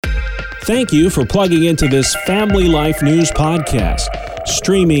Thank you for plugging into this Family Life News podcast,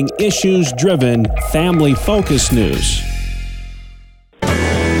 streaming issues-driven, family-focused news.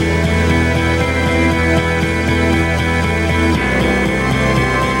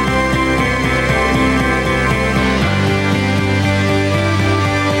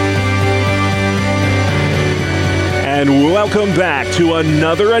 And welcome back to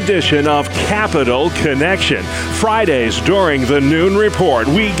another edition of Capital Connection. Fridays during the Noon Report,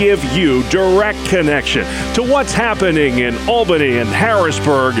 we give you direct connection to what's happening in Albany and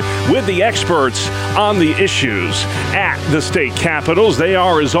Harrisburg with the experts on the issues at the state capitals. They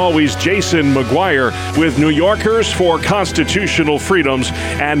are, as always, Jason McGuire with New Yorkers for Constitutional Freedoms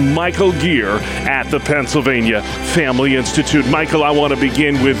and Michael Geer at the Pennsylvania Family Institute. Michael, I want to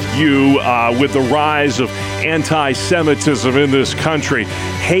begin with you with the rise of anti-Semitism in this country.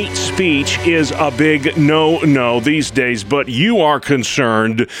 Hate speech is a big no-no these days, but you are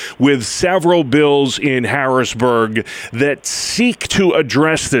concerned with several bills in Harrisburg that seek to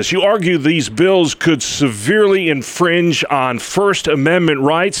address this. You argue these bills could severely infringe on First Amendment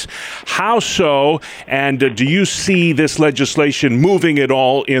rights. How so? And do you see this legislation moving at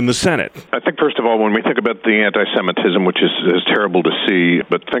all in the Senate? I think, first of all, when we think about the anti-Semitism, which is terrible to see,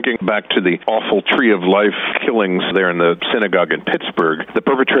 but thinking back to the awful Tree of Life killings there in the synagogue in Pittsburgh, the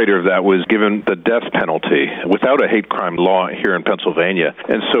perpetrator of that was given the death penalty without a hate crime law here in Pennsylvania.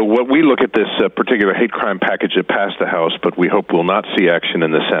 And so what we look at this particular hate crime package that passed the House, but we hope will not see action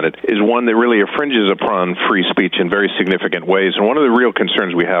in the Senate, is one that really infringes upon free speech in very significant ways. And one of the real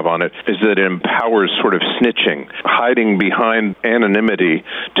concerns we have on it is that it empowers sort of snitching, hiding behind anonymity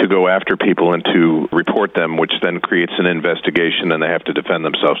to go after people and to report them, which then creates an investigation and they have to defend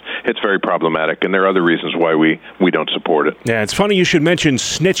themselves. It's very problematic, and there are other reasons why we don't support it. Yeah, it's funny you should mention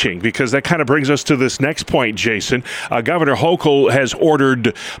snitching, because that kind of brings us to this next point, Jason. Governor Hochul has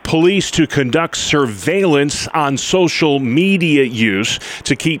ordered police to conduct surveillance on social media use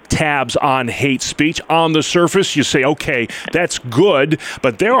to keep tabs on hate speech. On the surface, you say, okay, that's good,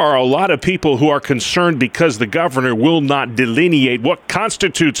 but there are a lot of people who are concerned because the governor will not delineate what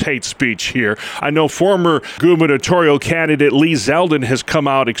constitutes hate speech here. I know former gubernatorial candidate Lee Zeldin has come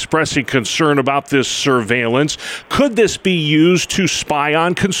out expressing concern about this surveillance. Could this be used to spy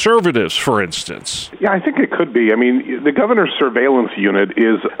on conservatives, for instance? Yeah, I think it could be. I mean, the governor's surveillance unit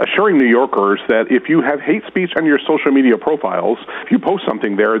is assuring New Yorkers that if you have hate speech on your social media profiles, if you post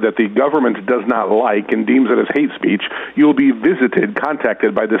something there that the government does not like and deems it as hate speech, you'll be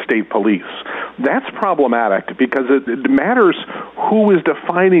contacted by the state police. That's problematic because it matters who is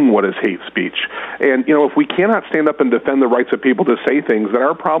defining what is hate speech. And, if we cannot stand up and defend the rights of people to say things that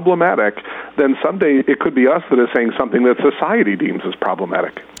are problematic, then someday it could be us that is saying something that society deems as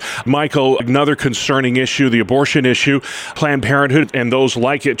problematic. Michael, another concerning issue, the abortion issue, Planned Parenthood and those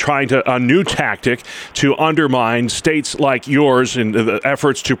like it trying a new tactic to undermine states like yours in the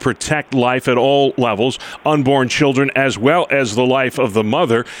efforts to protect life at all levels, unborn children as well as the life of the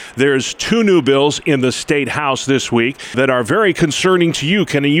mother. There's two new bills in the state house this week that are very concerning to you.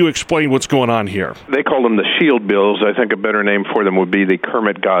 Can you explain what's going on here? They call them the SHIELD bills. I think a better name for them would be the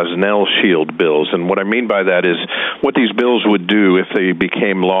Kermit Gosnell SHIELD bills. And what I mean by that is what these bills would do if they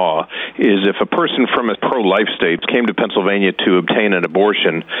became law is if a person from a pro-life state came to Pennsylvania to obtain an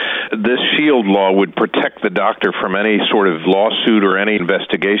abortion, this SHIELD law would protect the doctor from any sort of lawsuit or any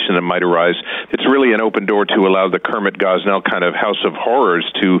investigation that might arise. It's really an open door to allow the Kermit Gosnell kind of house of horrors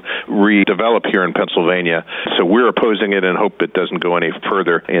to redevelop here in Pennsylvania. So we're opposing it and hope it doesn't go any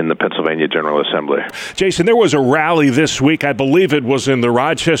further in the Pennsylvania General Assembly. Jason, there was a rally this week, I believe it was in the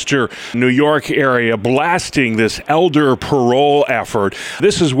Rochester, New York area, blasting this elder parole effort.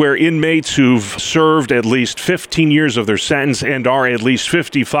 This is where inmates who've served at least 15 years of their sentence and are at least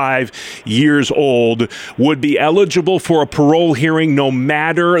 55 years old would be eligible for a parole hearing no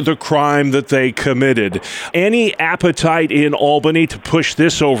matter the crime that they committed. Any appetite in Albany to push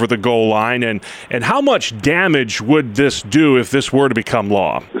this over the goal line, and how much damage would this do if this were to become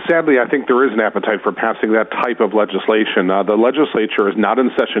law? Sadly, I think there is an appetite for passing that type of legislation. The legislature is not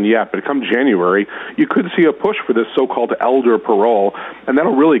in session yet, but come January, you could see a push for this so-called elder parole, and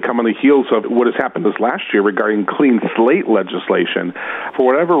that'll really come on the heels of what has happened this last year regarding clean slate legislation. For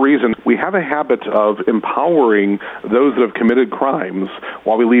whatever reason, we have a habit of empowering those that have committed crimes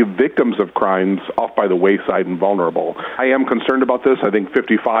while we leave victims of crimes off by the wayside and vulnerable. I am concerned about this. I think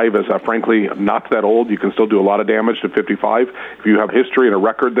 55 is frankly not that old. You can still do a lot of damage to 55 if you have history and a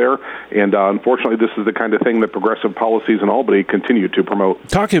record there. And unfortunately, this is the kind of thing that progressive policies in Albany continue to promote.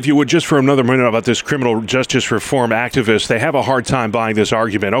 Talk, if you would, just for another minute about this criminal justice reform reform activists, they have a hard time buying this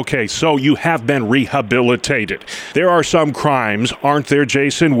argument. Okay, so you have been rehabilitated. There are some crimes, aren't there,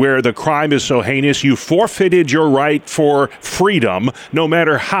 Jason, where the crime is so heinous you forfeited your right for freedom no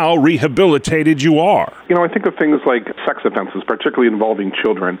matter how rehabilitated you are. I think of things like sex offenses, particularly involving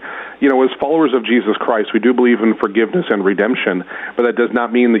children. As followers of Jesus Christ, we do believe in forgiveness and redemption, but that does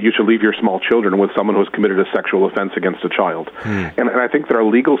not mean that you should leave your small children with someone who has committed a sexual offense against a child. And I think that our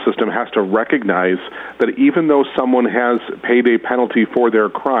legal system has to recognize that even though someone has paid a penalty for their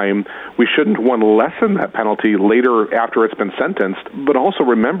crime, we shouldn't, one, lessen that penalty later after it's been sentenced, but also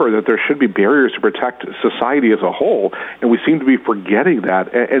remember that there should be barriers to protect society as a whole, and we seem to be forgetting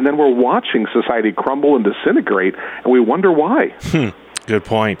that. And then we're watching society crumble and disintegrate, and we wonder why. Good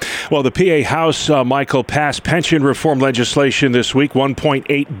point. Well, the PA House, Michael, passed pension reform legislation this week,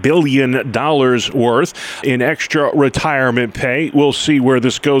 $1.8 billion worth in extra retirement pay. We'll see where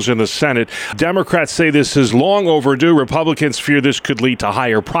this goes in the Senate. Democrats say this is long overdue. Republicans fear this could lead to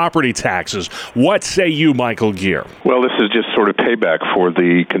higher property taxes. What say you, Michael Geer? Well, this is just sort of payback for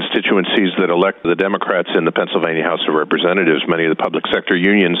the constituencies that elect the Democrats in the Pennsylvania House of Representatives. Many of the public sector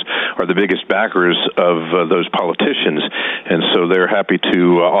unions are the biggest backers of those politicians, and so they're happy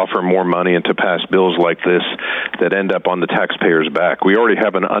to offer more money and to pass bills like this that end up on the taxpayer's back. We already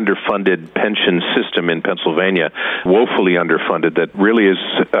have an underfunded pension system in Pennsylvania, woefully underfunded, that really is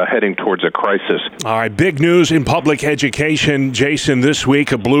heading towards a crisis. All right, big news in public education, Jason. This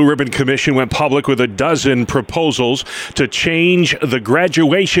week, a Blue Ribbon Commission went public with a dozen proposals to change the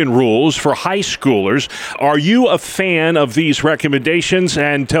graduation rules for high schoolers. Are you a fan of these recommendations?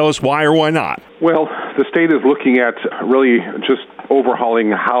 And tell us why or why not. Well, the state is looking at really just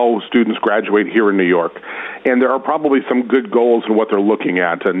overhauling how students graduate here in New York. And there are probably some good goals in what they're looking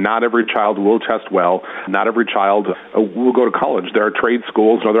at. Not every child will test well. Not every child will go to college. There are trade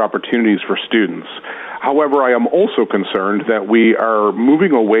schools and other opportunities for students. However, I am also concerned that we are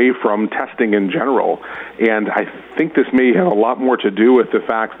moving away from testing in general, and I think this may have a lot more to do with the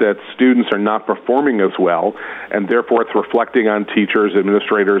fact that students are not performing as well, and therefore it's reflecting on teachers,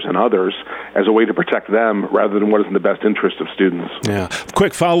 administrators, and others as a way to protect them rather than what is in the best interest of students. Yeah.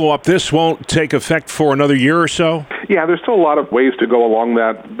 Quick follow-up. This won't take effect for another year or so? Yeah, there's still a lot of ways to go along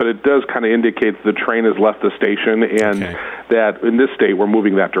that, but it does kind of indicate the train has left the station and that in this state we're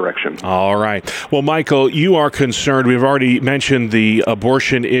moving that direction. All right. Well, Michael, you are concerned. We've already mentioned the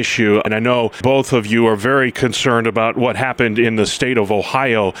abortion issue, and I know both of you are very concerned about what happened in the state of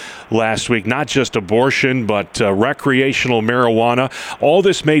Ohio last week. Not just abortion, but recreational marijuana. All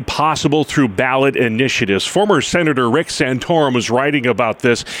this made possible through ballot initiatives. Former Senator Rick Santorum was writing about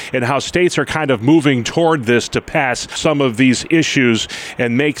this and how states are kind of moving toward this to pass some of these issues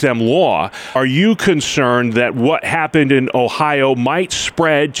and make them law. Are you concerned that what happened in Ohio might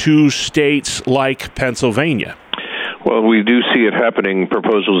spread to states like Pennsylvania? Well, we do see it happening,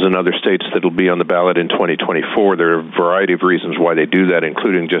 proposals in other states that will be on the ballot in 2024. There are a variety of reasons why they do that,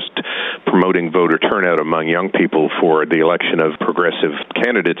 including just promoting voter turnout among young people for the election of progressive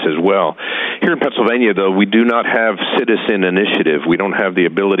candidates as well. Here in Pennsylvania, though, we do not have citizen initiative. We don't have the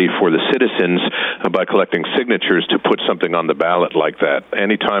ability for the citizens, by collecting signatures, to put something on the ballot like that.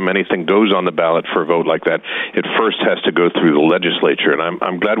 Anytime anything goes on the ballot for a vote like that, it first has to go through the legislature. And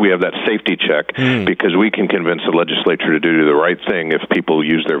I'm glad we have that safety check because we can convince the legislature to do the right thing if people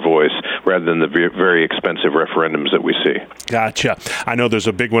use their voice rather than the very expensive referendums that we see. Gotcha. I know there's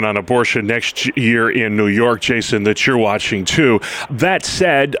a big one on abortion next year in New York, Jason, that you're watching too. That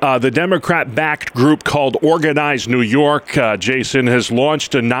said, the Democrat-backed group called Organize New York, Jason, has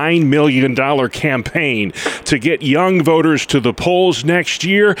launched a $9 million campaign to get young voters to the polls next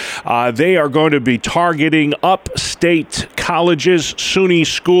year. They are going to be targeting upstate colleges, SUNY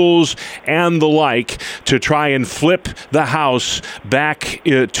schools, and the like to try and flip the House back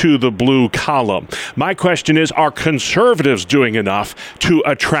to the blue column. My question is, are conservatives doing enough to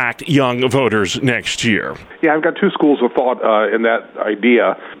attract young voters next year? Yeah, I've got two schools of thought in that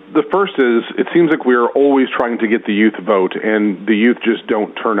idea. The first is, it seems like we're always trying to get the youth vote, and the youth just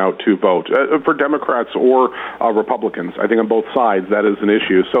don't turn out to vote. For Democrats or Republicans, I think on both sides, that is an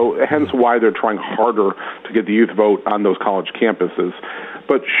issue. So hence why they're trying harder to get the youth vote on those college campuses.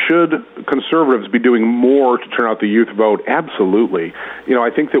 But should conservatives be doing more to turn out the youth vote? Absolutely. I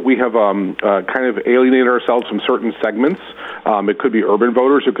think that we have kind of alienated ourselves from certain segments. It could be urban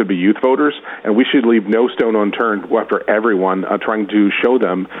voters, it could be youth voters, and we should leave no stone unturned after everyone trying to show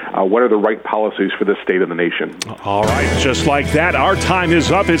them what are the right policies for this state and the nation. All right, just like that, our time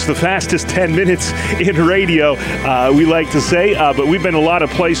is up. It's the fastest 10 minutes in radio, we like to say, but we've been a lot of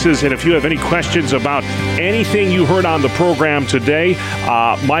places, and if you have any questions about anything you heard on the program today,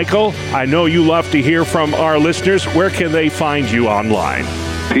 Michael, I know you love to hear from our listeners. Where can they find you online?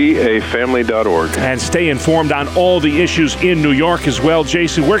 PAFamily.org. And stay informed on all the issues in New York as well.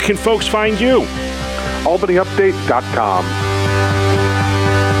 Jason, where can folks find you? AlbanyUpdate.com.